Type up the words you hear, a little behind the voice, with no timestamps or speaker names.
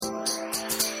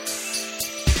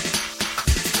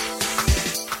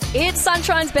It's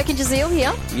Sunshine's Beck and Jazeel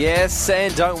here. Yes,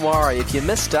 and don't worry, if you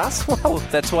missed us, well,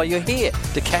 that's why you're here,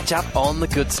 to catch up on the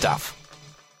good stuff.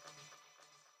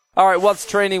 All right, what's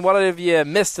trending? What have you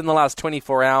missed in the last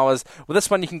 24 hours? Well, this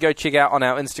one you can go check out on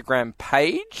our Instagram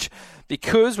page,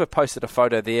 because we've posted a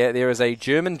photo there. There is a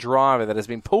German driver that has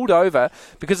been pulled over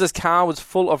because his car was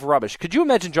full of rubbish. Could you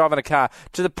imagine driving a car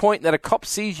to the point that a cop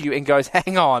sees you and goes,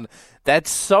 hang on, that's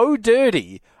so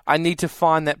dirty, I need to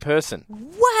find that person?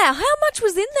 Wow, how much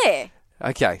was in there?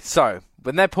 Okay, so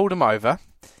when they pulled him over,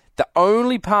 the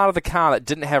only part of the car that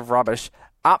didn't have rubbish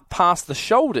up past the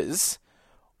shoulders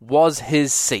was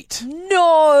his seat.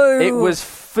 No! It was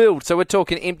filled. So we're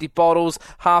talking empty bottles,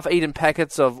 half-eaten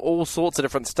packets of all sorts of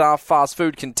different stuff, fast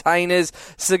food containers,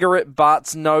 cigarette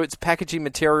butts, notes, packaging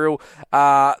material,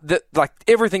 like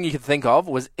everything you could think of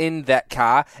was in that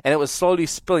car, and it was slowly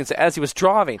spilling. So as he was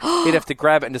driving, he'd have to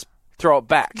grab it and just throw it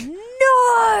back.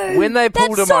 No! When they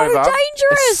pulled him so over,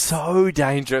 dangerous! It's so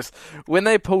dangerous. When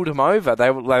they pulled him over,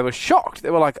 they were shocked. They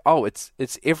were like, "Oh, it's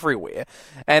everywhere,"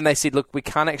 and they said, "Look, we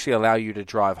can't actually allow you to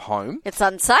drive home. It's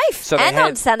unsafe So and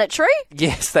unsanitary."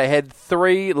 Yes, they had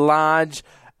 3 large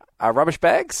rubbish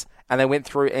bags, and they went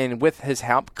through and, with his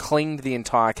help, cleaned the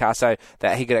entire car so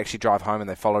that he could actually drive home. And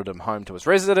they followed him home to his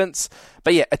residence.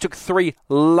 But yeah, it took 3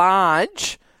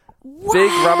 large. Big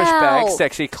rubbish bags to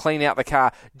actually clean out the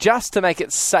car just to make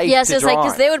it safe to drive.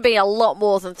 because there would be a lot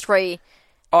more than 3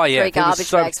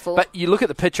 garbage bags full. But you look at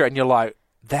the picture and you're like,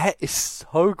 that is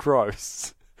so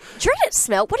gross. Do you reckon it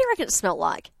smelled? What do you reckon it smelled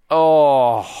like?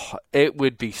 Oh, it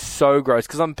would be so gross.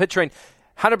 Because I'm picturing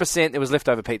 100% there was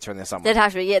leftover pizza in there somewhere. There'd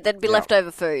have to be, there'd be leftover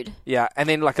food. Yeah, and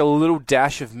then like a little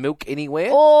dash of milk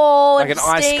anywhere. Or like an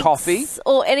iced coffee.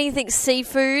 Or anything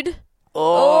seafood.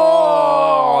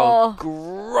 Oh,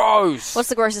 gross. What's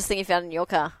the grossest thing you found in your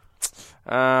car?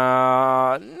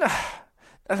 No,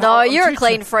 you're a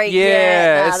clean freak.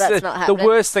 Yeah, that's not happening. The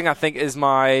worst thing I think is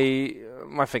my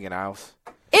fingernails.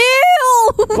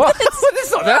 Ew! What?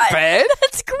 That's not that bad.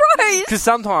 That's gross. Because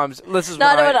sometimes,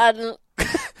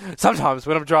 sometimes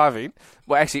when I'm driving,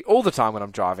 well, actually all the time when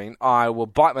I'm driving, I will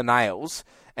bite my nails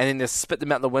and then just spit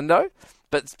them out the window.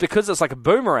 But it's because it's like a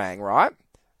boomerang, right?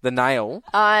 The nail.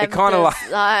 It kind of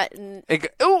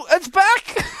oh, it's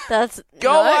back. That's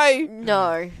Go away.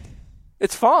 No,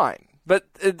 it's fine. But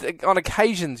on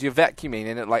occasions you're vacuuming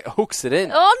and it like hooks it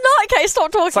in. Oh no! Okay,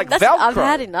 stop talking. It's like Velcro. I've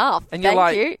had enough. And you're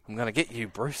Thank you. I'm gonna get you,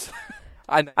 Bruce.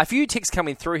 A few texts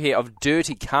coming through here of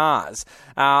dirty cars.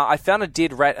 I found a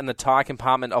dead rat in the tyre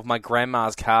compartment of my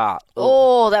grandma's car.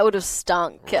 Oh, that would have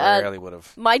stunk. Really would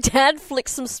have. My dad flicked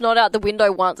some snot out the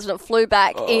window once and it flew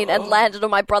back in and landed on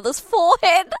my brother's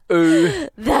forehead. Ooh.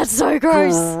 That's so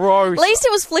gross. Gross. At least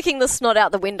it was flicking the snot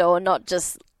out the window and not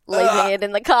just leaving it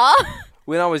in the car.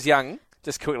 When I was young,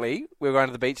 just quickly, we were going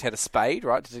to the beach, had a spade,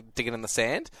 right, to dig it in the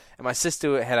sand. And my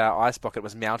sister had our ice bucket, it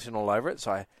was mounting all over it,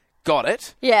 so I got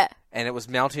it. Yeah. And it was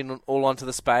mounting all onto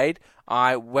the spade.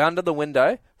 I wound up the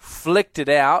window, flicked it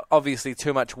out, obviously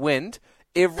too much wind.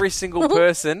 Every single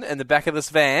person in the back of this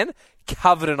van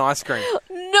covered in ice cream.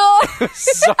 No! It was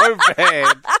so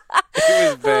bad.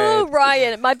 It was bad. Oh,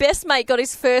 Ryan, my best mate got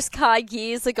his first car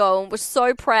years ago and was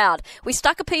so proud. We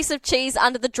stuck a piece of cheese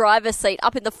under the driver's seat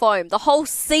up in the foam. The whole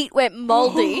seat went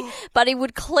mouldy, but he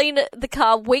would clean the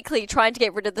car weekly trying to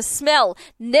get rid of the smell.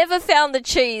 Never found the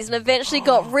cheese and eventually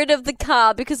got rid of the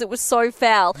car because it was so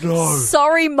foul. No.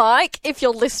 Sorry, Mike, if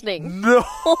you're listening. No,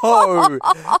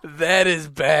 that is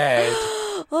bad.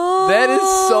 That is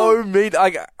so mean.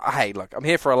 Hey, look, I'm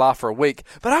here for a laugh for a week,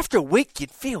 but after a week,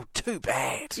 you'd feel too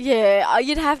bad. Yeah,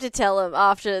 you'd have to tell him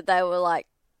after they were like,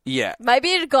 yeah. Maybe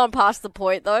it had gone past the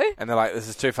point, though. And they're like, this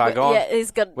is too far gone. Yeah, he's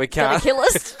going to can't. kill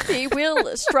us. He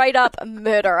will straight up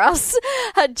murder us.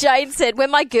 Jade said,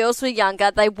 when my girls were younger,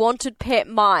 they wanted pet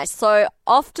mice. So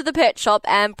off to the pet shop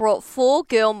and brought 4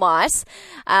 girl mice.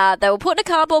 They were put in a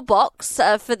cardboard box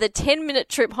for the 10-minute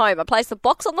trip home. I placed the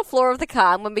box on the floor of the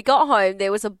car, and when we got home,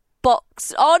 there was a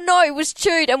box. Oh no, it was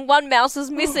chewed and one mouse was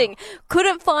missing.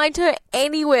 Couldn't find her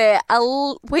anywhere.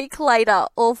 A week later,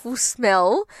 awful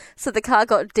smell. So the car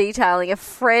got detailing. A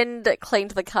friend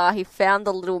cleaned the car. He found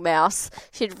the little mouse.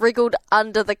 She'd wriggled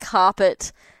under the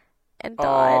carpet and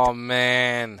died. Oh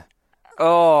man.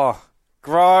 Oh,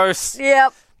 gross.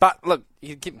 Yep. But look,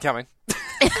 you keep coming.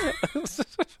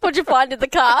 What'd you find in the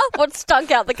car? What stunk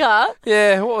out the car?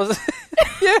 Yeah, what was it?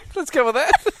 Yeah, let's go with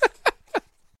that.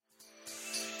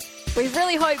 We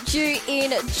really hoped you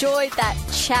enjoyed that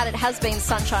chat. It has been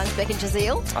Sunshine's Beck and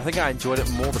Jazeel. I think I enjoyed it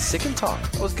more the second time.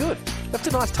 It was good. Left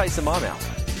a nice taste in my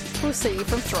mouth. We'll see you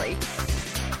from 3.